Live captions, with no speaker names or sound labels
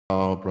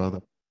Oh,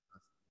 brother,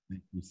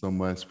 thank you so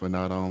much for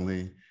not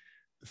only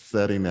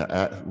setting the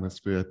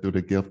atmosphere through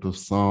the gift of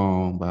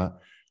song,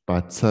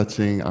 by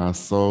touching our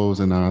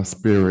souls and our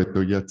spirit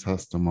through your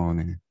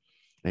testimony.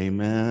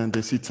 Amen.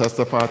 Did she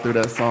testify through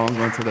that song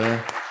on today?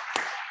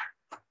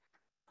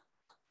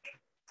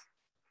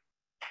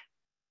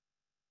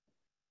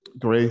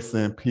 Grace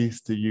and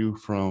peace to you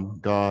from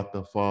God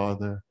the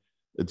Father,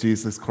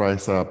 Jesus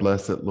Christ, our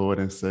blessed Lord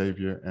and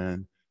Savior,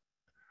 and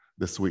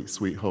the sweet,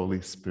 sweet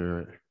Holy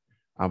Spirit.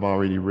 I've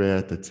already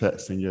read the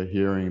text in your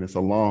hearing. It's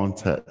a long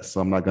text, so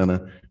I'm not going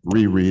to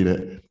reread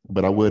it,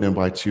 but I would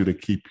invite you to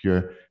keep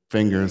your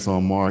fingers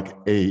on Mark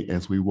 8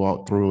 as we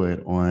walk through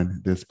it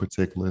on this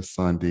particular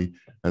Sunday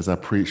as I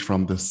preach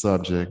from the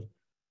subject,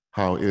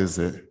 how is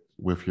it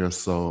with your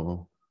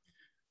soul?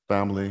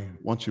 Family,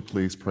 won't you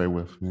please pray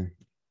with me?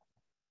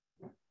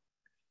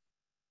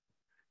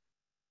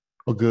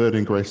 Oh, good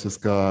and gracious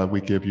God,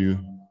 we give you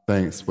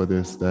thanks for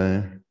this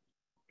day.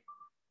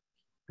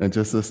 And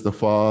just as the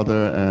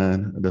Father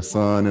and the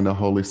Son and the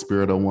Holy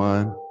Spirit are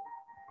one,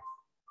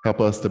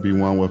 help us to be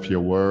one with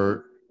your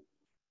word,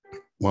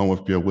 one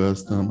with your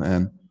wisdom,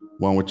 and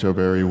one with your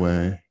very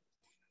way.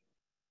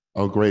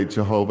 Oh, great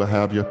Jehovah,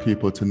 have your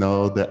people to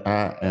know that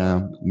I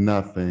am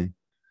nothing,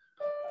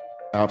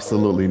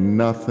 absolutely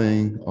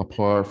nothing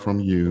apart from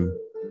you,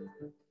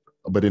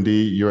 but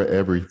indeed you're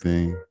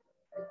everything.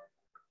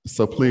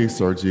 So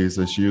please, Lord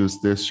Jesus, use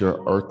this,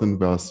 your earthen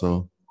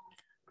vessel,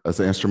 as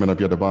an instrument of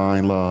your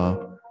divine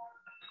love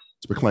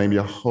to proclaim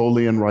your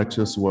holy and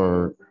righteous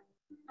word,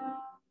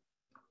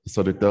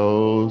 so that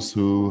those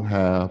who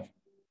have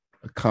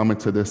come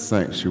into this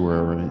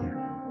sanctuary,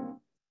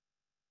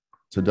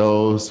 to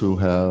those who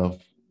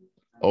have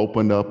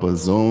opened up a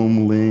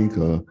Zoom link,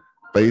 a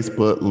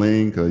Facebook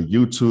link, a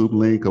YouTube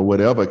link, or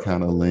whatever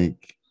kind of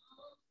link,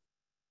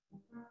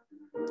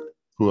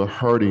 who are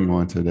hurting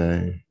on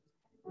today,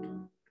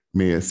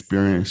 may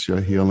experience your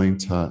healing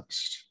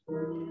touch.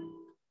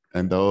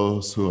 And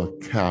those who are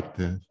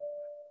captive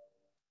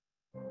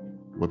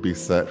will be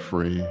set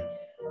free.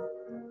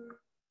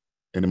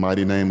 In the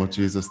mighty name of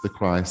Jesus the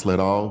Christ, let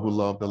all who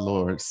love the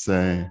Lord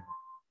say,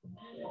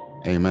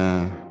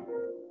 amen.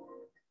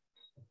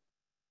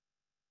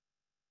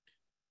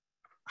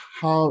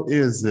 How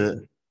is it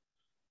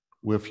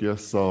with your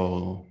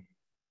soul?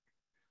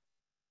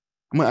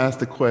 I'm going to ask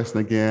the question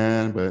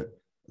again, but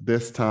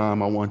this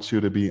time I want you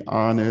to be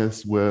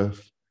honest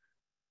with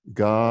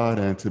God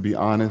and to be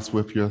honest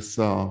with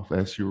yourself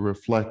as you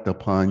reflect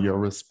upon your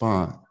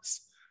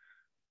response.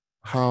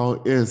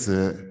 How is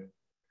it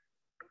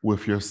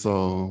with your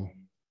soul?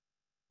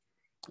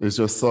 Is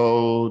your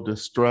soul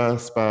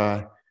distressed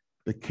by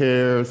the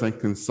cares and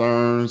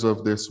concerns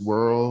of this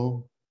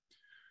world?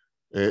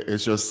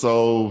 Is your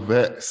soul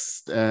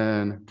vexed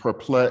and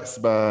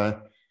perplexed by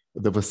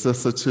the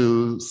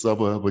vicissitudes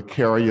of a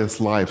vicarious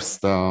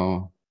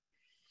lifestyle?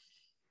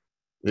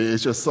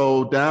 Is your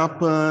soul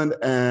dampened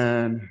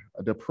and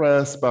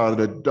depressed by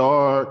the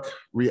dark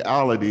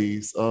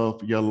realities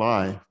of your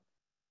life?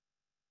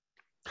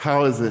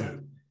 How is it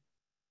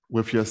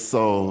with your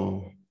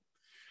soul?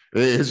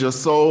 Is your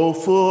soul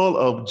full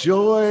of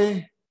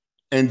joy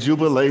and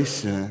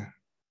jubilation?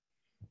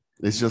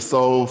 Is your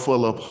soul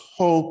full of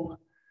hope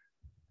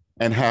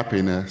and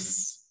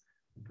happiness?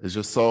 Is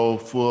your soul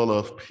full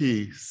of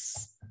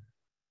peace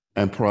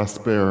and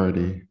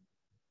prosperity?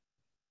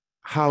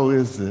 How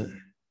is it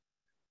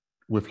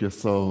with your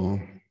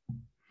soul?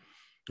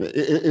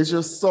 Is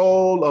your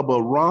soul a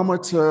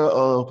barometer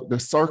of the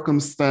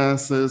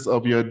circumstances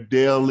of your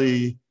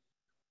daily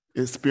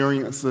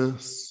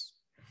experiences?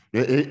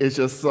 Is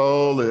your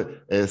soul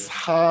as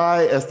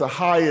high as the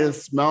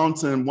highest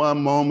mountain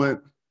one moment,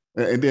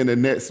 and then the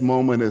next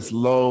moment as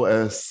low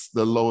as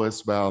the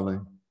lowest valley?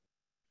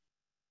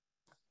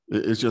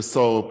 Is your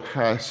soul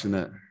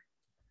passionate,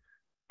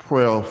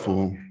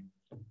 prayerful,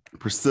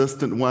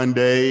 persistent one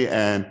day,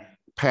 and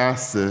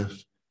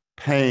passive,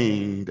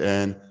 pained,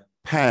 and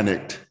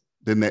panicked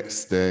the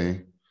next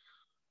day?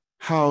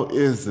 How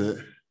is it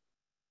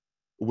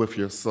with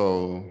your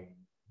soul?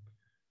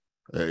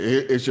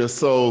 Is your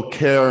soul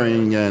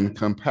caring and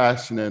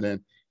compassionate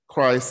and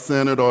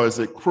Christ-centered, or is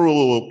it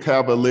cruel,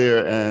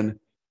 cavalier, and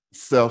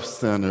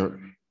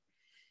self-centered?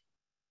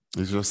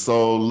 Is your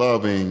soul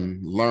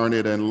loving,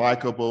 learned, and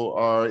likable,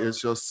 or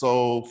is your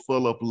soul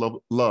full of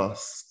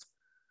lust,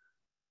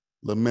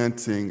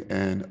 lamenting,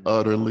 and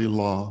utterly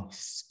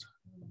lost?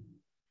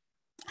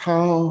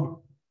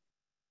 How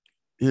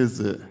is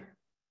it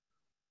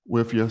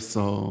with your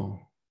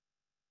soul?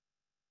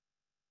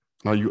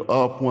 Are you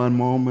up one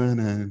moment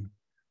and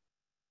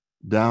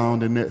down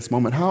the next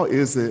moment? How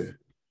is it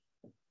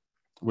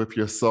with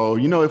your soul?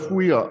 You know, if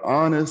we are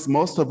honest,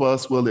 most of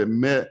us will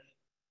admit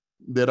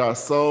that our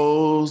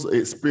souls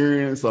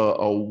experience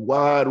a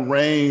wide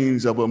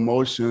range of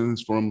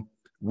emotions from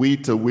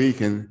week to week,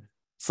 and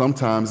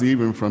sometimes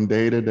even from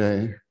day to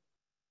day.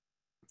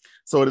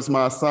 So it is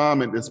my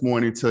assignment this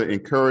morning to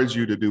encourage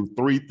you to do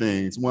three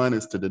things. One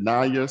is to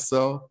deny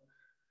yourself.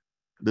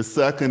 The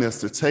second is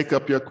to take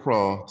up your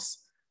cross.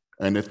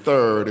 And the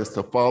third is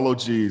to follow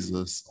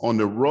Jesus on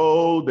the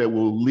road that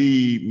will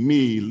lead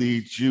me,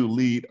 lead you,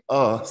 lead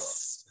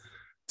us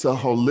to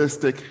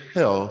holistic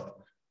health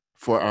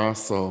for our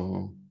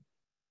soul.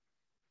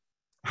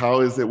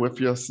 How is it with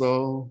your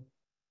soul?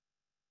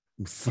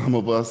 Some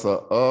of us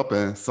are up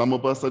and some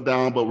of us are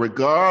down, but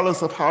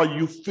regardless of how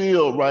you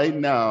feel right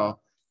now,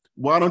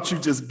 why don't you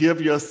just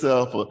give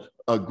yourself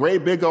a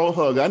great big old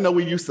hug? I know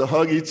we used to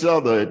hug each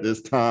other at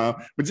this time,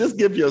 but just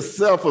give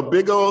yourself a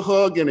big old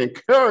hug and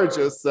encourage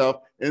yourself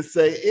and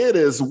say, it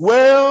is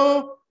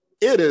well,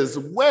 it is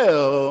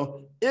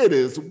well, it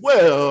is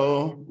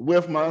well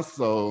with my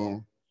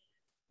soul.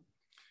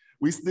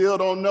 We still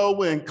don't know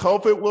when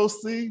COVID will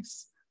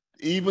cease.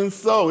 Even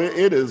so,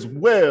 it is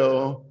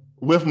well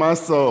with my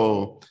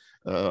soul.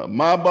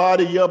 My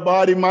body, your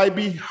body might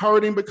be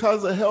hurting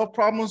because of health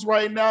problems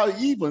right now.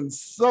 Even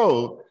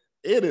so,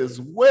 it is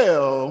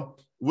well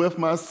with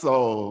my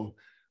soul.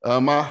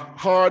 My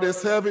heart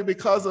is heavy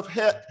because of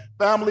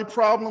family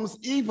problems.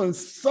 Even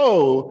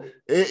so,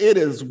 it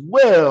is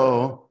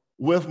well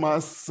with my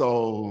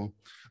soul.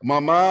 My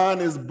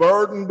mind is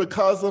burdened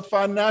because of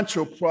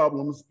financial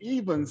problems.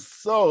 Even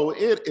so,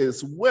 it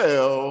is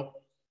well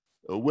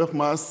with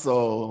my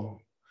soul.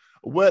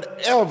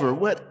 Whatever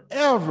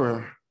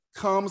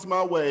comes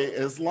my way,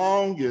 as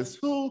long as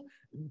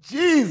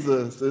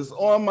Jesus is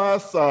on my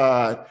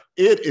side,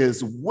 it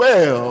is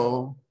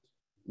well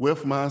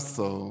with my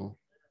soul.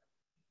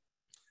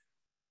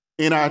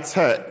 In our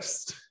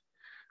text,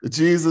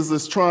 Jesus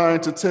is trying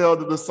to tell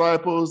the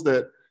disciples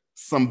that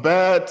some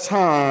bad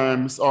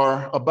times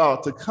are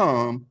about to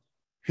come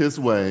his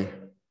way.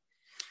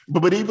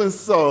 But even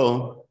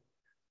so,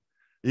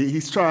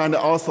 he's trying to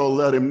also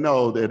let him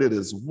know that it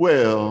is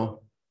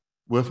well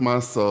with my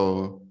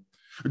soul.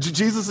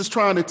 Jesus is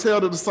trying to tell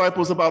the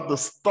disciples about the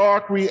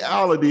stark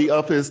reality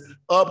of his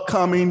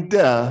upcoming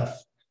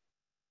death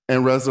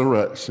and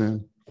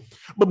resurrection.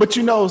 But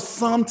you know,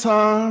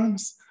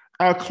 sometimes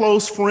our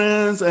close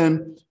friends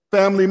and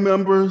family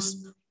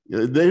members,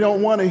 they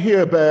don't want to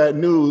hear bad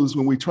news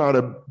when we try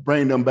to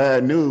bring them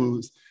bad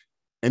news.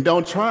 And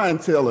don't try and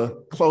tell a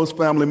close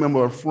family member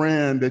or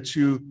friend that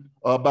you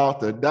are about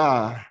to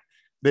die.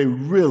 They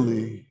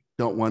really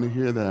don't want to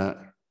hear that.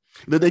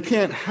 That they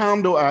can't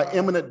handle our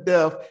imminent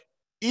death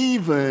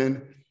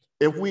even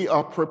if we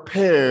are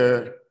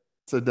prepared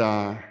to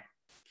die.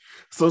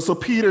 So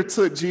Peter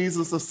took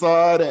Jesus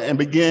aside and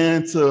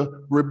began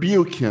to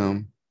rebuke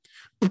him.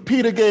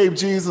 Peter gave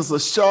Jesus a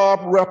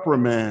sharp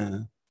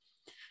reprimand.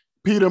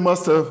 Peter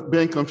must have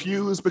been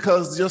confused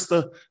because just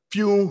a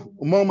few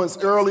moments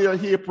earlier,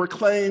 he had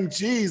proclaimed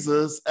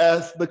Jesus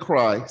as the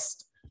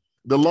Christ,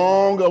 the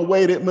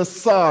long-awaited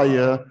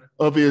Messiah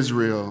of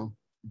Israel,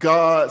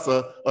 God's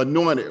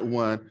anointed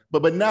one.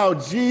 But now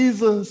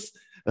Jesus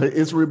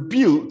is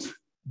rebuked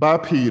by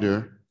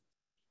Peter.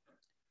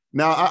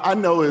 Now, I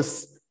know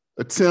it's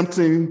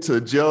attempting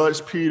to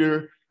judge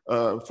Peter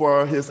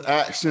for his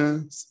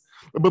actions,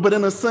 but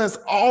in a sense,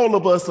 all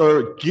of us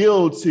are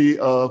guilty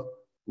of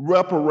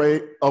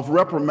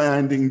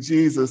reprimanding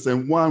Jesus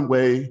in one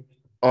way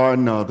or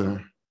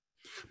another.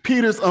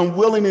 Peter's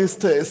unwillingness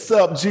to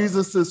accept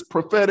Jesus's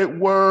prophetic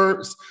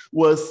words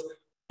was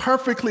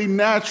perfectly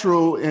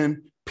natural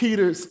in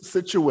Peter's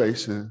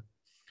situation.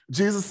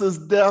 Jesus's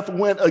death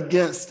went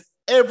against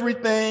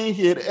everything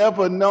he had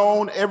ever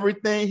known,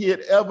 everything he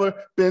had ever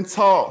been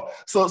taught.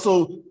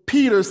 So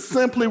Peter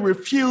simply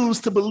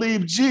refused to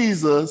believe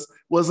Jesus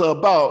was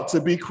about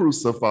to be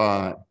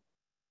crucified.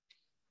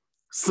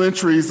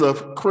 Centuries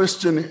of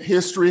Christian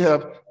history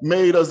have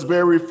made us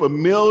very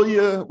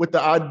familiar with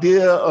the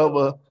idea of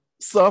a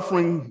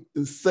suffering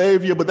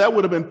Savior, but that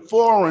would have been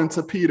foreign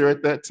to Peter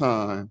at that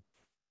time.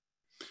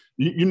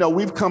 You know,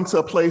 we've come to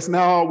a place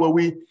now where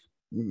we,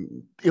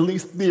 at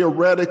least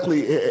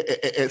theoretically,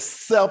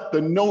 accept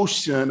the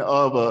notion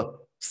of a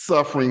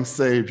suffering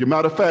Savior.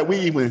 Matter of fact, we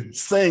even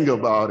sing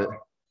about it.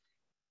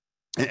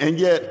 And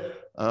yet,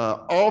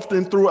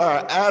 often through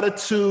our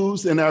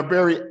attitudes and our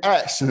very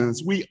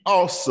actions, we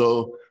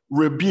also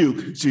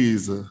rebuke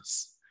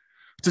Jesus.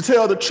 To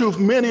tell the truth,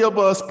 many of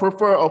us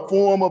prefer a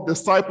form of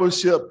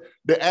discipleship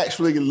that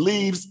actually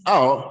leaves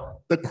out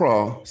the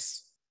cross.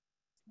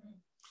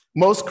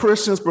 Most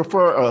Christians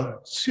prefer a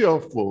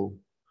cheerful,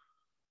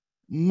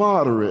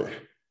 moderate,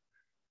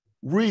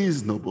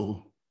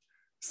 reasonable,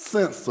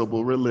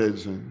 sensible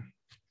religion.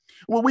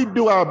 Well, we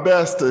do our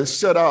best to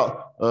shut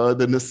out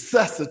the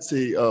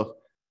necessity of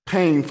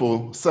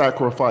painful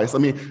sacrifice. I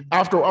mean,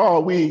 after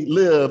all, we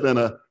live in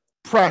a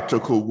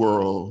practical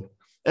world,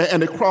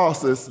 and the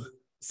cross is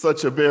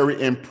such a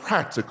very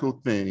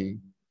impractical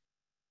thing.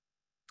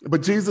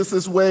 But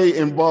Jesus's way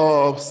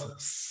involves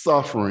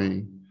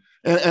suffering.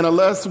 And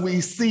unless we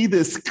see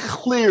this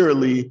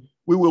clearly,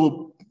 we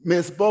will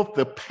miss both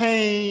the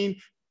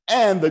pain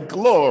and the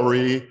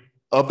glory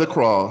of the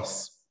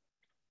cross.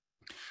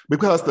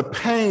 Because the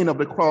pain of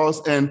the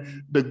cross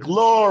and the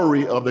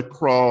glory of the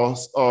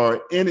cross are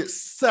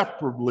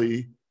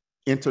inseparably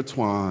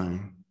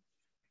intertwined.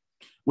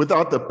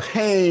 Without the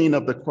pain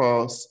of the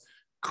cross,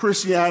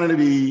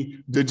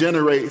 Christianity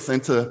degenerates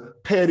into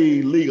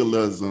petty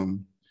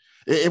legalism.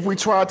 If we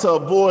try to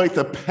avoid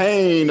the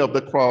pain of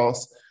the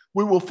cross,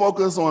 we will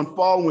focus on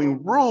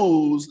following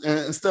rules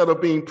instead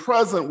of being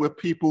present with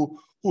people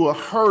who are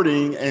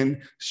hurting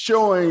and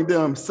showing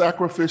them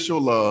sacrificial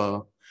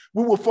love.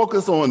 We will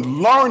focus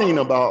on learning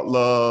about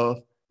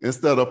love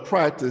instead of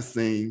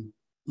practicing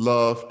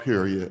love,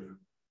 period.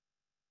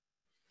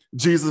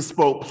 Jesus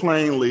spoke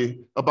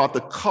plainly about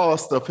the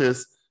cost of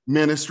his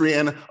ministry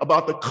and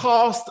about the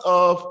cost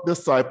of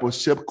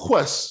discipleship.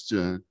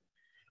 Question: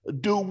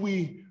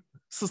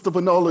 Sister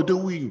Vanola, do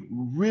we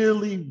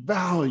really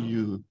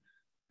value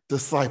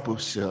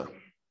discipleship?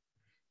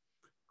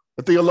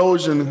 The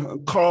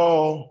theologian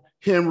Carl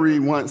Henry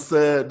once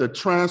said, the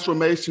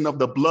transformation of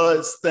the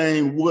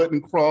blood-stained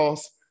wooden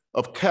cross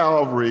of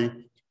Calvary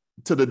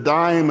to the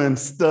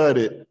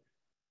diamond-studded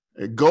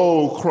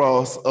gold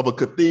cross of a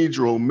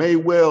cathedral may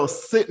well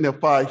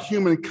signify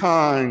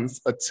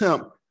humankind's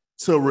attempt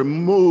to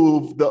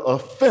remove the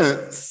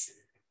offense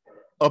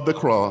of the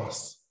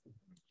cross.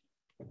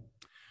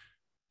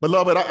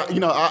 Beloved,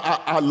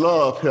 I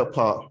love hip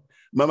hop.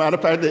 Matter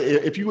of fact,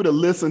 if you were to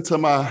listen to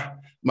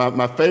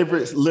my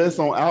favorite list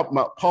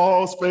on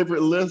Paul's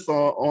favorite list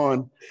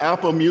on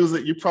Apple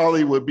Music, you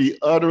probably would be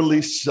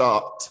utterly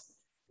shocked.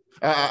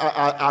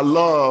 I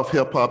love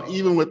hip hop,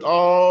 even with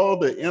all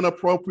the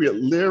inappropriate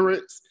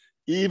lyrics,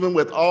 even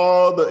with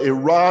all the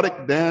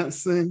erotic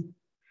dancing.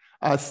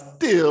 I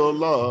still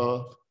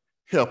love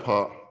hip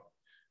hop.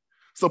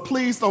 So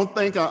please don't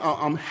think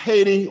I'm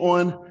hating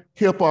on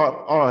hip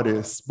hop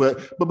artists,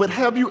 but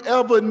have you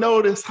ever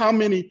noticed how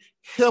many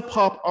hip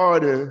hop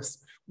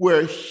artists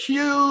wear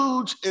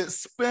huge,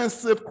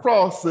 expensive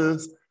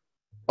crosses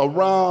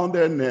around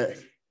their neck?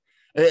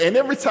 And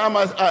every time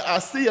I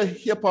see a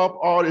hip hop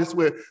artist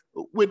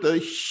with a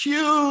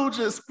huge,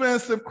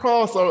 expensive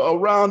cross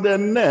around their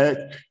neck,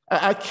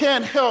 I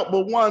can't help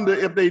but wonder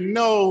if they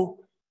know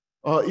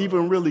or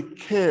even really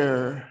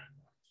care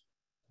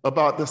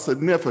about the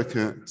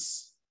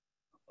significance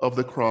of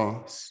the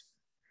cross.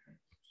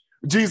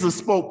 Jesus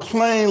spoke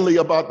plainly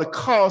about the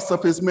cost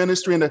of his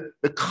ministry and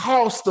the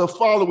cost of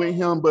following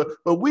him, but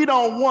we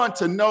don't want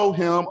to know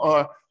him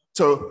or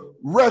to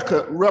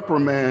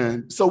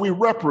reprimand. So we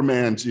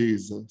reprimand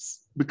Jesus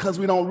because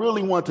we don't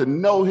really want to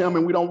know him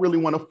and we don't really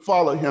want to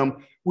follow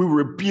him. We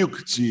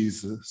rebuke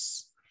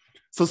Jesus.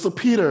 So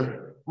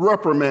Peter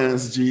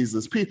reprimands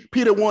Jesus.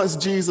 Peter wants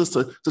Jesus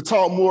to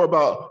talk more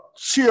about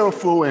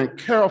cheerful and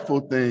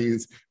careful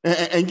things.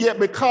 And yet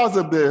because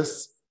of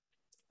this,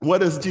 what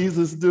does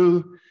Jesus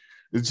do?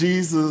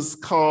 Jesus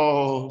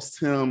calls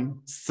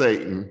him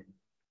Satan.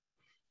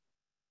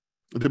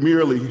 The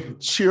merely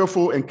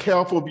cheerful and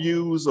careful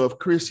views of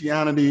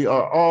Christianity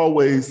are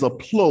always a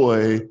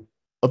ploy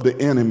of the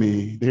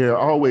enemy. They're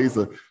always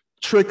a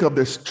trick of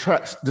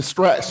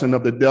distraction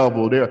of the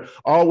devil. They're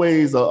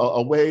always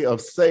a way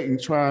of Satan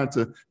trying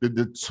to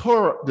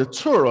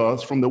deter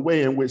us from the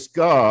way in which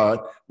God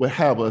would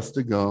have us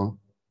to go.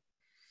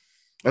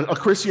 A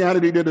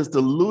Christianity that is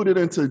diluted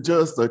into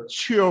just a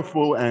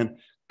cheerful and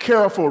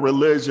careful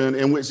religion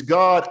in which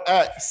God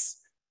acts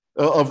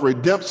of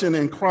redemption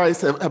in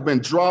Christ have been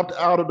dropped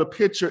out of the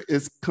picture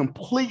is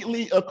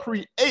completely a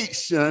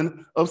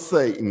creation of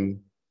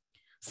Satan.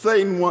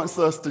 Satan wants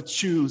us to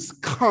choose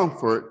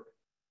comfort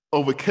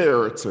over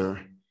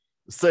character.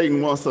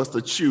 Satan wants us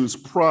to choose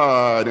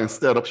pride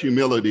instead of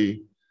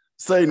humility.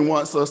 Satan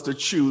wants us to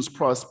choose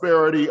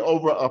prosperity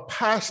over a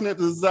passionate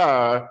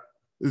desire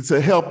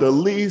to help the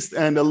least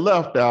and the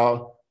left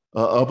out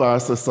of our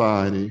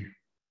society.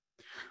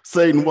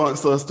 Satan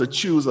wants us to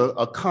choose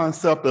a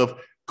concept of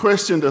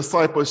Christian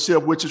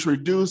discipleship, which is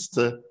reduced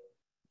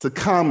to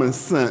common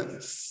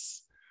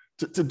sense,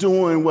 to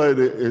doing what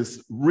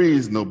is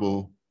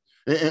reasonable,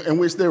 in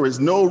which there is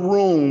no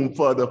room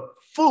for the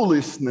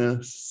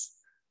foolishness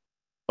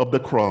of the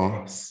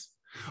cross.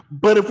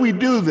 But if we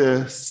do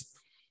this,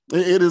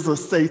 it is a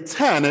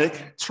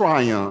satanic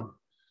triumph.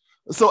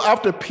 So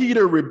after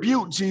Peter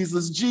rebuked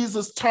Jesus,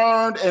 Jesus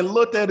turned and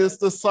looked at his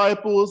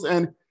disciples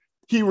and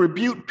he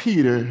rebuked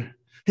Peter.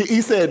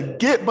 He said,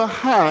 "Get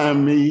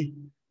behind me,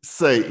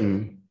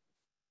 Satan."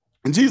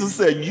 And Jesus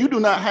said, "You do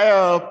not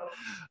have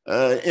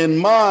in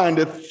mind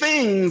the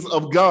things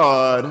of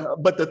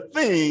God, but the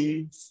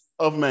things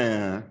of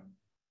man."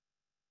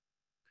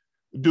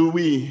 Do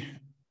we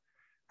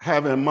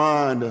have in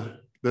mind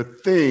the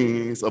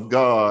things of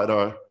God,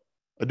 or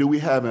do we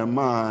have in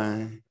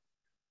mind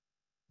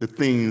the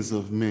things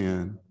of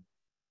men?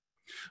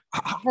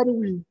 How do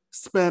we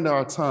spend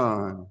our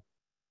time?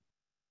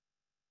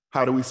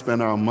 How do we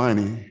spend our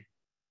money?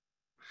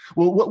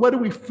 Well, what do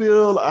we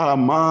fill our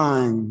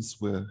minds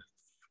with?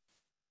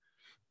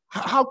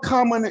 How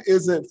common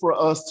is it for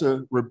us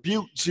to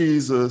rebuke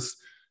Jesus,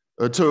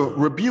 to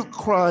rebuke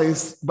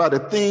Christ by the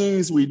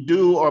things we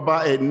do or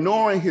by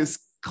ignoring his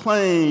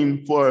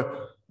claim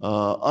for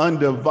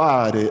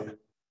undivided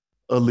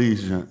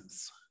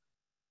allegiance?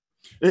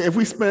 If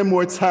we spend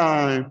more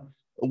time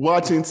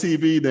watching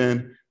TV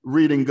than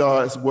reading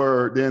God's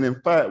word, then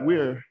in fact,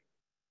 we're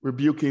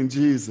rebuking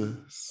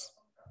Jesus.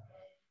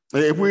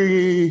 If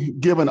we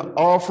give an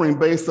offering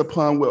based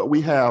upon what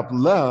we have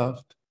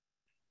left,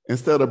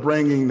 instead of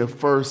bringing the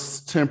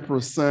first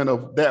 10%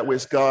 of that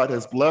which God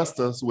has blessed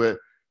us with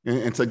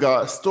into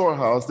God's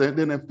storehouse,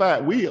 then in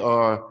fact, we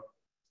are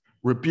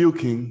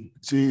rebuking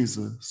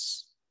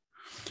Jesus.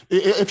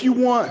 If you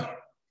want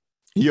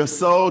your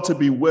soul to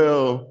be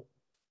well,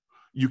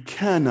 you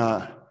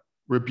cannot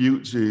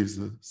rebuke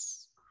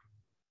Jesus.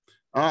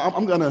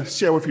 I'm going to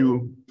share with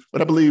you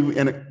what I believe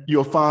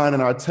you'll find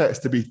in our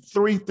text to be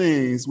three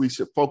things we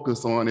should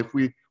focus on if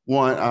we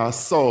want our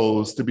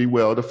souls to be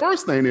well. The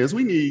first thing is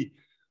we need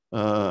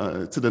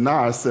to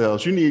deny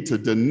ourselves. You need to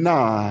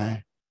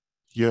deny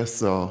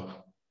yourself.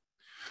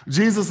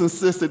 Jesus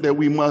insisted that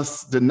we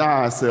must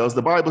deny ourselves.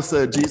 The Bible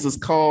said Jesus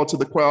called to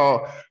the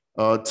crowd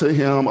to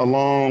him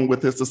along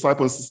with his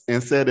disciples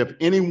and said, if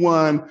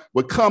anyone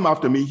would come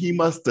after me, he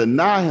must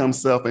deny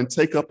himself and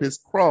take up his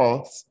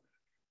cross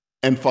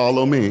and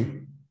follow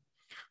me.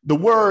 The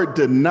word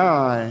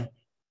deny,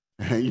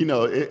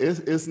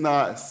 it's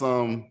not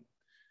some,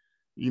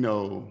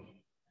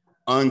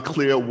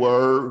 unclear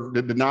word.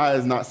 The deny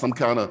is not some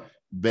kind of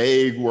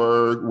vague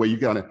word where you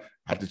gotta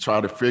have to try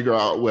to figure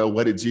out, well,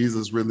 what did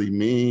Jesus really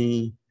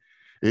mean?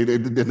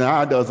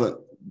 Deny doesn't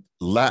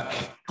lack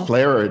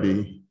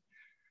clarity.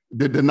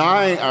 The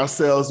denying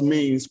ourselves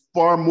means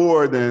far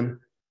more than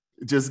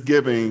just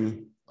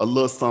giving a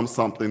little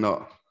something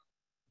up.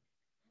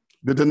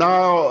 The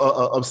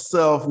denial of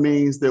self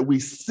means that we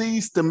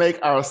cease to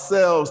make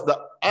ourselves the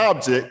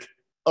object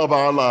of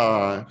our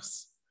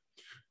lives.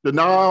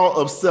 Denial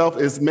of self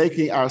is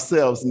making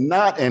ourselves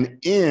not an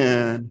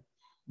end,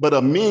 but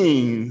a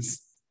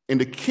means in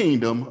the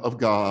kingdom of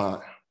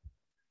God.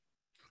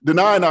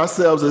 Denying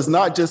ourselves is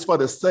not just for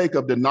the sake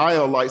of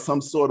denial, like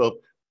some sort of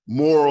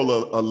moral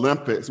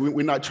Olympics.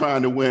 We're not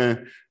trying to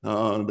win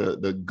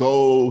the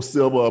gold,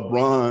 silver, or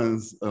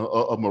bronze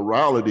of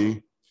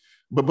morality,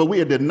 but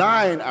we are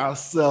denying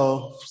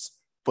ourselves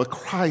for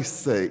Christ's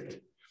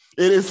sake.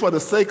 It is for the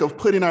sake of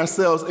putting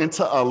ourselves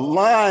into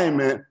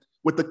alignment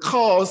with the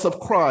cause of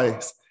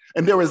Christ.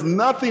 And there is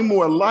nothing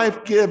more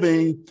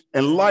life-giving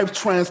and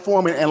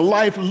life-transforming and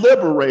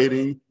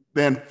life-liberating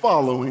than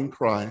following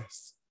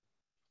Christ.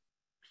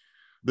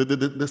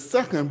 The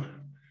second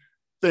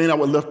thing I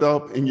would lift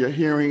up in your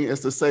hearing is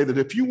to say that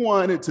if you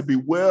want it to be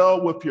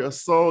well with your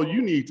soul,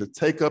 you need to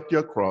take up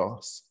your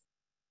cross.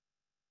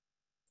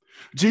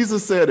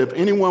 Jesus said, if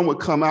anyone would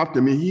come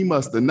after me, he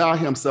must deny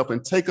himself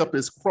and take up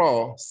his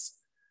cross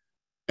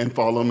and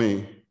follow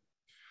me.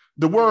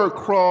 The word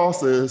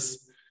cross is,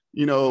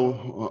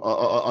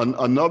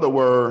 another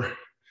word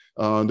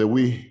that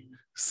we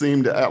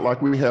seem to act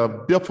like we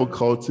have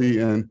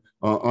difficulty in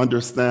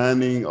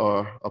understanding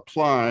or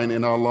applying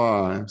in our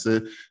lives.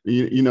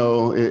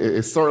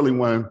 It's certainly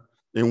one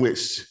in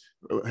which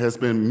has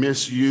been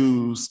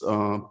misused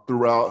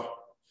throughout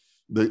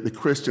the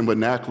Christian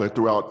vernacular,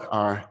 throughout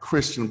our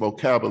Christian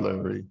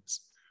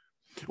vocabularies.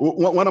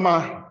 One of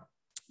my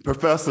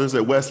professors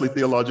at Wesley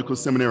Theological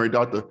Seminary,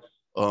 Dr.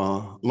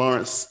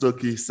 Lawrence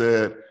Stuckey,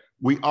 said,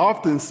 we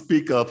often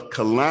speak of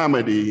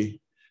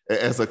calamity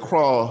as a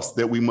cross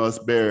that we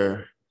must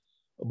bear,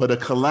 but a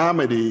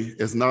calamity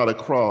is not a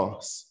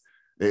cross.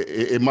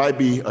 It might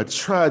be a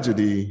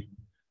tragedy,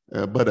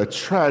 but a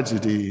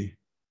tragedy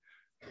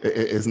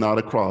is not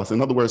a cross.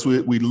 In other words,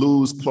 we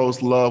lose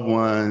close loved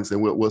ones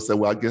and we'll say,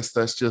 well, I guess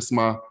that's just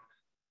my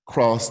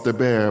cross to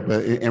bear,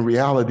 but in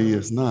reality,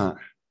 it's not.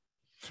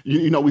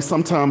 We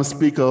sometimes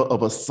speak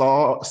of a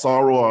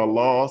sorrow or a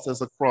loss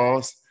as a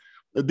cross.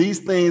 These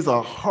things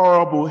are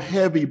horrible,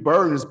 heavy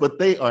burdens, but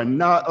they are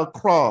not a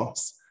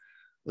cross.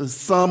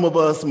 Some of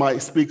us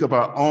might speak of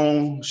our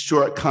own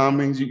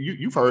shortcomings.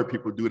 You've heard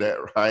people do that,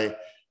 right?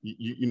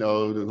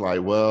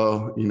 Like,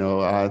 well,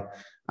 I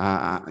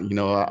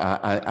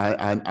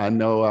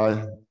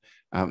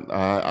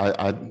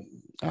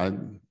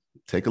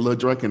take a little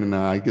drinking and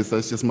I guess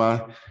that's just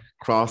my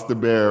cross to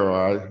bear,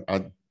 or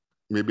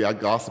maybe I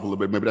gossip a little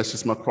bit. Maybe that's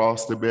just my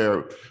cross to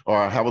bear. Or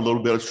I have a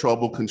little bit of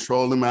trouble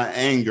controlling my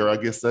anger. I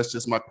guess that's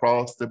just my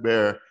cross to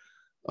bear.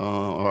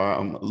 Or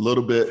I'm a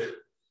little bit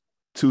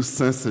too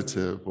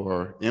sensitive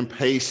or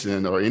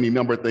impatient or any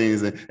number of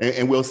things.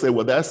 And we'll say,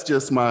 well, that's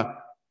just my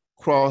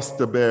cross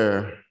to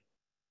bear.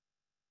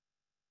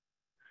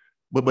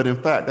 But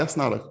in fact, that's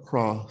not a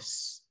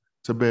cross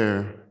to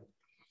bear.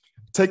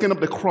 Taking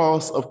up the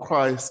cross of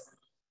Christ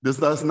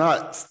does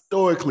not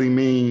stoically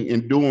mean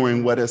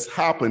enduring what has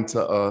happened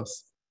to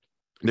us.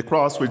 The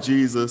cross for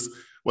Jesus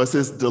was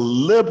his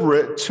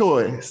deliberate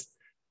choice.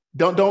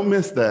 Don't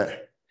miss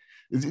that.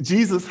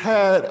 Jesus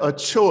had a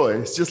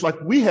choice, just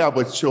like we have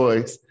a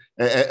choice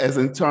as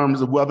in terms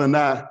of whether or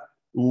not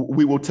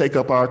we will take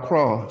up our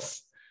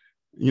cross.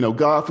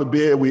 God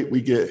forbid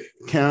we get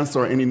cancer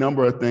or any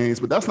number of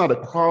things, but that's not a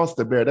cross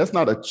to bear. That's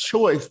not a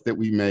choice that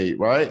we made,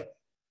 right?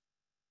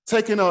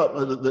 Taking up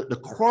the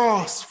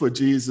cross for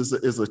Jesus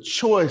is a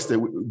choice that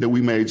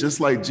we made, just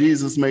like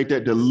Jesus made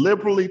that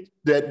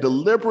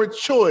deliberate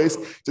choice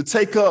to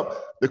take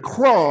up the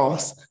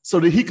cross so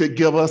that he could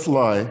give us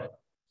life.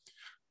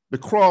 The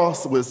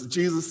cross was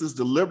Jesus'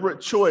 deliberate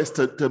choice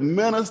to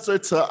minister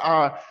to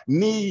our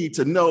need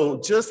to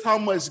know just how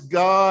much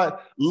God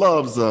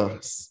loves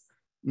us,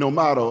 no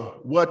matter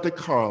what the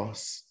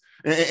cost.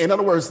 In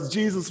other words,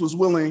 Jesus was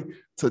willing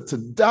to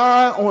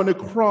die on the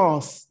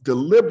cross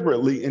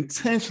deliberately,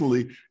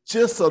 intentionally,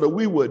 just so that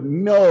we would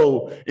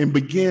know and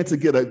begin to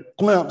get a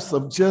glimpse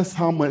of just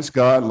how much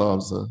God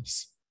loves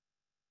us.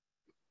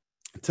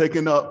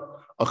 Taking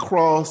up a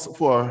cross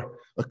for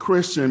a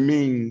Christian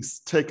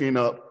means taking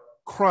up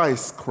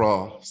Christ's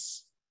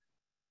cross,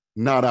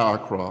 not our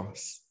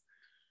cross.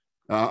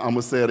 I'm going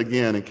to say it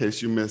again in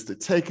case you missed it.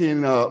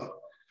 Taking up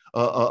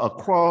a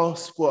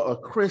cross for a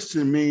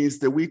Christian means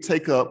that we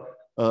take up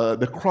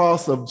the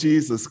cross of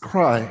Jesus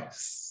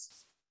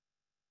Christ,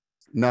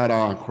 not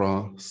our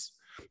cross.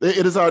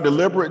 It is our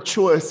deliberate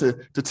choice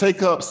to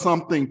take up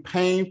something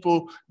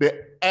painful that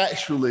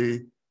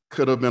actually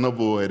could have been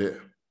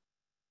avoided.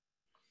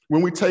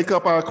 When we take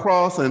up our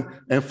cross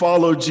and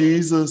follow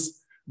Jesus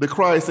the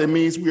Christ, it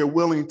means we are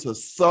willing to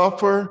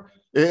suffer.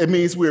 It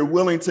means we are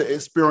willing to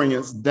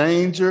experience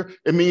danger.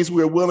 It means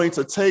we are willing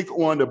to take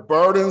on the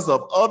burdens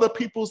of other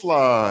people's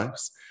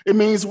lives. It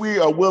means we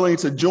are willing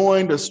to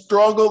join the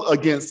struggle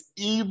against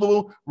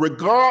evil,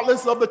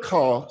 regardless of the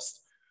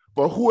cost.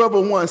 For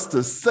whoever wants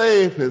to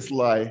save his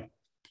life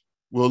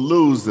will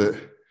lose it.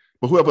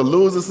 But whoever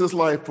loses his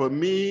life for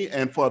me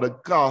and for the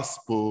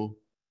gospel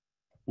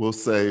will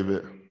save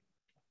it.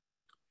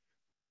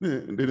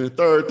 Then the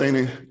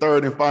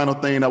third and final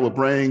thing I would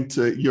bring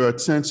to your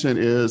attention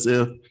is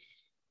if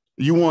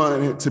you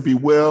want it to be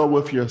well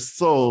with your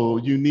soul,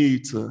 you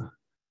need to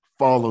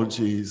follow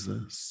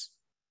Jesus.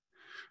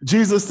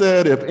 Jesus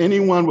said, if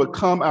anyone would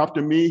come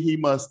after me, he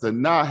must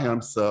deny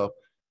himself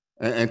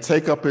and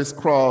take up his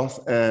cross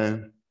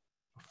and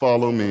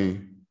follow me.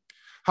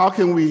 How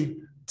can we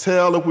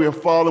tell if we are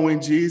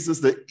following Jesus?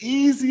 The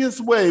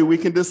easiest way we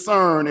can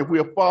discern if we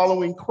are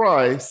following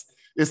Christ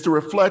is to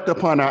reflect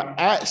upon our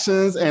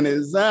actions and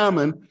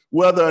examine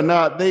whether or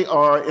not they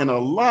are in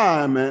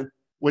alignment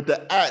with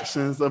the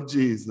actions of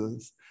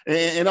Jesus.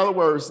 In other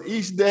words,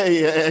 each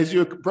day as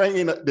you're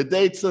bringing the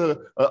day to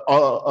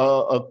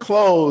a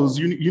close,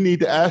 you need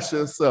to ask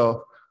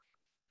yourself,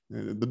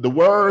 the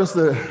words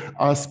that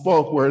I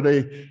spoke, were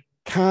they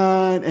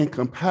kind and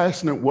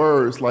compassionate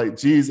words like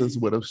Jesus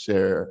would have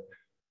shared?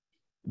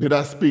 Did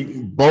I speak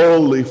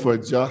boldly for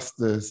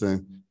justice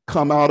and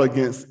come out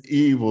against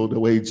evil the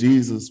way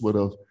Jesus would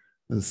have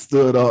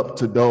stood up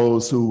to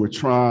those who were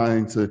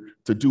trying to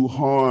do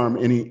harm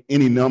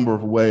any number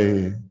of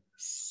ways?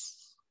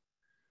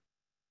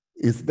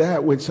 Is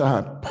that which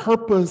I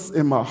purpose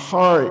in my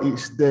heart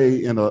each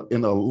day in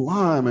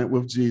alignment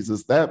with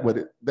Jesus?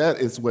 That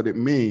is what it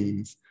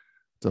means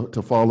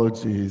to follow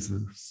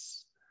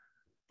Jesus.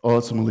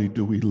 Ultimately,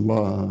 do we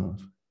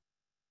love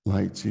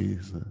like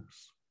Jesus?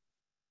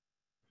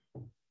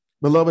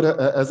 Beloved,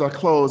 as I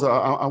close,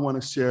 I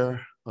want to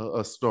share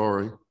a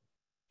story,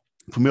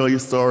 familiar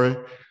story.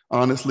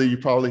 Honestly,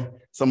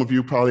 some of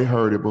you probably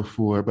heard it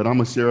before, but I'm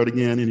going to share it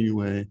again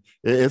anyway.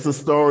 It's a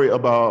story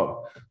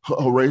about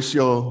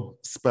Horatio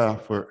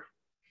Spafford.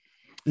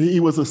 He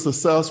was a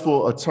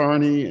successful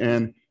attorney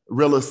and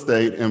real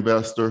estate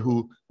investor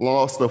who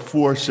lost a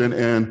fortune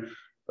in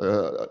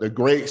the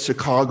Great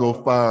Chicago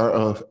Fire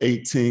of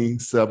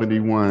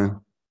 1871.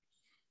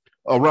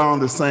 Around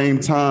the same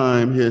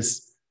time,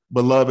 his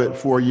beloved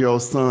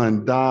 4-year-old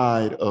son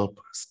died of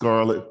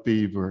scarlet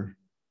fever.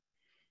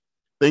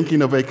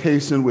 Thinking a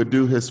vacation would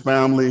do his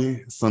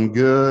family some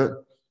good,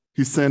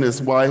 he sent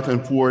his wife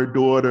and 4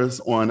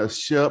 daughters on a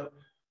ship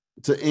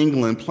to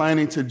England,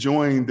 planning to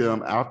join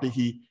them after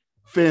he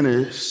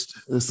finished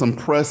some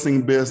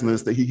pressing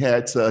business that he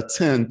had to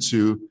attend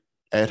to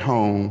at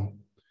home.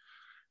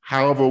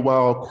 However,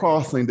 while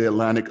crossing the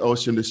Atlantic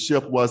Ocean, the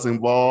ship was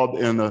involved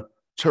in a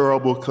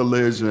terrible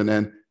collision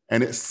and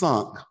it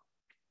sunk.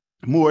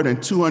 More than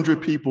 200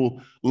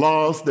 people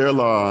lost their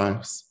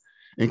lives,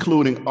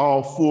 including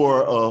all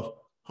 4 of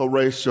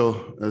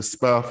Horatio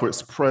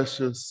Spafford's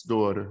precious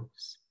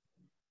daughters.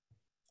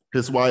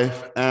 His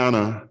wife,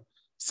 Anna,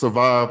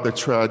 survived the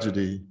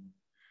tragedy.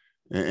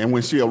 And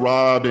when she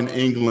arrived in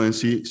England,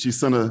 she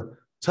sent a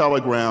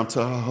telegram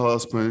to her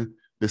husband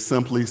that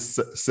simply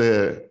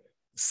said,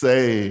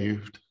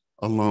 "Saved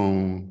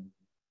alone.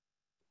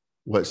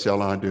 What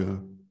shall I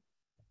do?"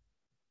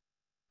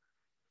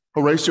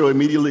 Horatio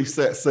immediately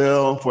set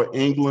sail for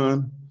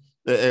England.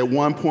 At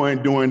one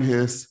point during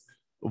his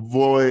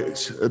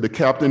voyage, the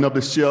captain of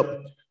the ship,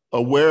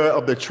 aware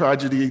of the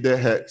tragedy that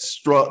had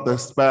struck the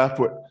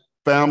Spafford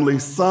family,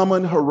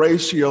 summoned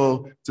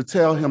Horatio to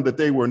tell him that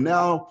they were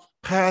now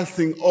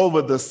passing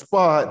over the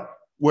spot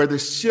where the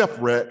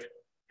shipwreck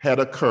had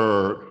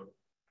occurred.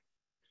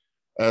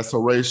 As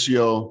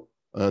Horatio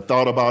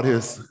thought about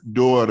his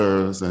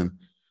daughters, and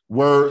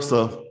words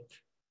of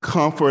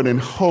comfort and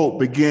hope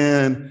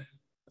began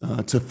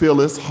to fill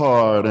his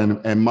heart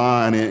and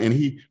mind, and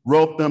he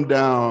wrote them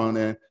down,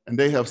 and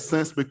they have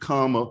since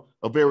become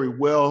a very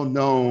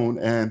well-known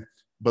and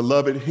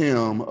beloved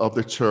hymn of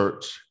the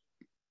church.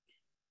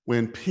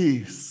 When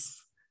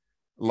peace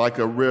like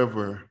a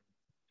river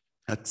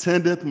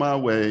attendeth my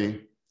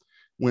way,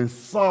 when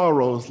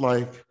sorrows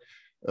like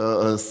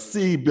a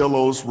sea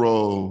billows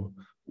roll.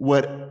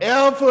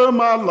 Whatever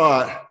my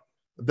lot,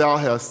 thou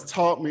hast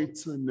taught me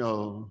to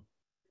know,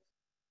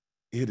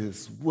 it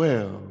is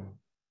well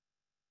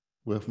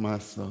with my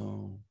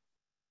soul.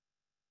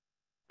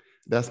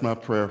 That's my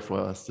prayer for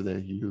us today,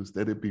 Hughes,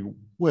 that it be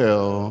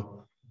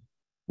well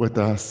with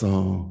our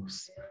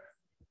souls.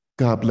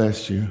 God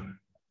bless you.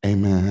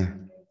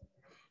 Amen.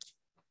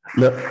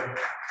 Let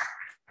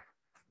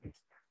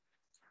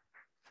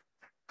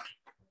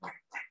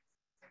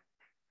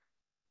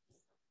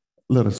us